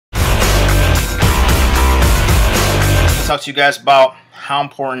talk to you guys about how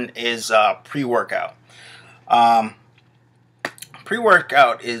important is pre-workout. Um,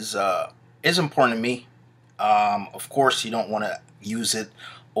 Pre-workout is important to me. Of course, you don't want to use it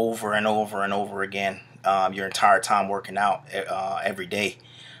over and over and over again your entire time working out every day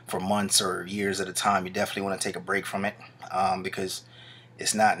for months or years at a time. You definitely want to take a break from it because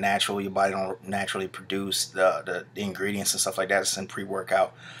it's not natural. Your body don't naturally produce the ingredients and stuff like that. It's in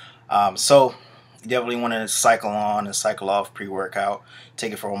pre-workout. So you definitely want to cycle on and cycle off pre-workout.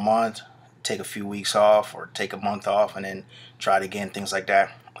 Take it for a month, take a few weeks off, or take a month off, and then try it again. Things like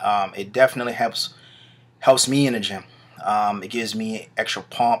that. It definitely helps me in the gym. It gives me extra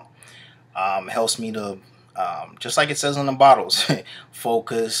pump. Helps me to just like it says on the bottles,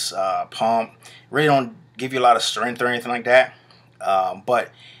 focus, pump. Really don't give you a lot of strength or anything like that, but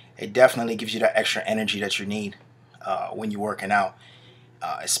it definitely gives you that extra energy that you need when you're working out,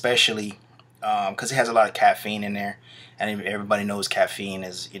 especially because it has a lot of caffeine in there, and everybody knows caffeine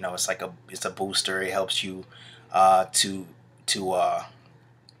is, it's a booster. It helps you to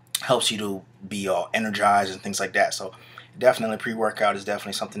helps you to be energized and things like that. So definitely pre-workout is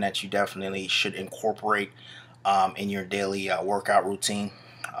definitely something that you definitely should incorporate in your daily workout routine.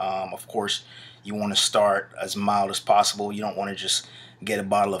 Of course, you want to start as mild as possible. You don't want to just get a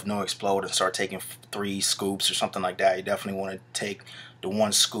bottle of No Explode and start taking 3 scoops or something like that. You definitely want to take the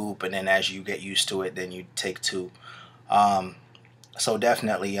 1 scoop, and then as you get used to it, then you take 2. So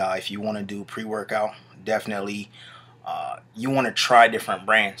definitely, if you want to do pre-workout, definitely you want to try different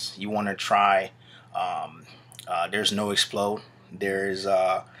brands. You want to try there's No Explode, there's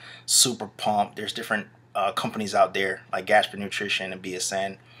Super Pump, there's different companies out there like Gasper Nutrition and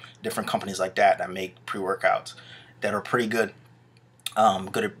BSN, different companies like that that make pre-workouts that are pretty good,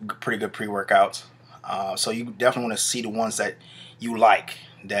 pretty good pre-workouts. So you definitely want to see the ones that you like,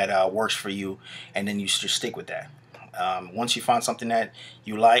 that works for you, and then you just stick with that. Once you find something that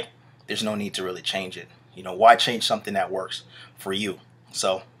you like, there's no need to really change it. Why change something that works for you?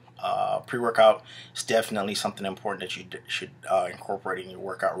 So pre-workout is definitely something important that you should incorporate in your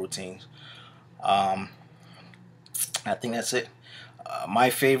workout routines. I think that's it.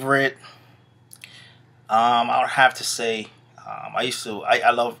 My favorite, I would have to say,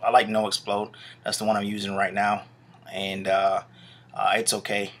 I like No Explode. That's the one I'm using right now, and it's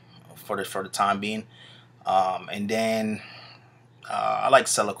okay for the time being. And then I like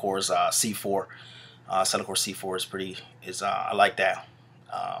Cellacore's C4. Cellacore C4 I like that.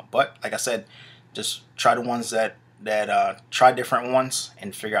 But like I said, just try the ones that try different ones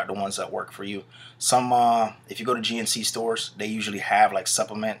and figure out the ones that work for you. Some if you go to GNC stores, they usually have like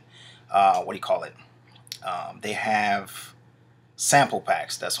supplement. What do you call it? They have sample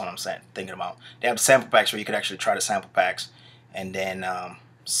packs. That's what I'm thinking about. They have sample packs where you could actually try the sample packs and then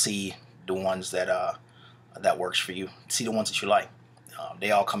see the ones that works for you. See the ones that you like.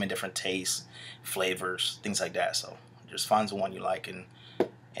 They all come in different tastes, flavors, things like that. So just find the one you like and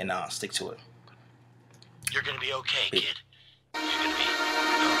stick to it. You're gonna be okay, kid. You're gonna be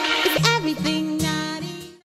okay. Everything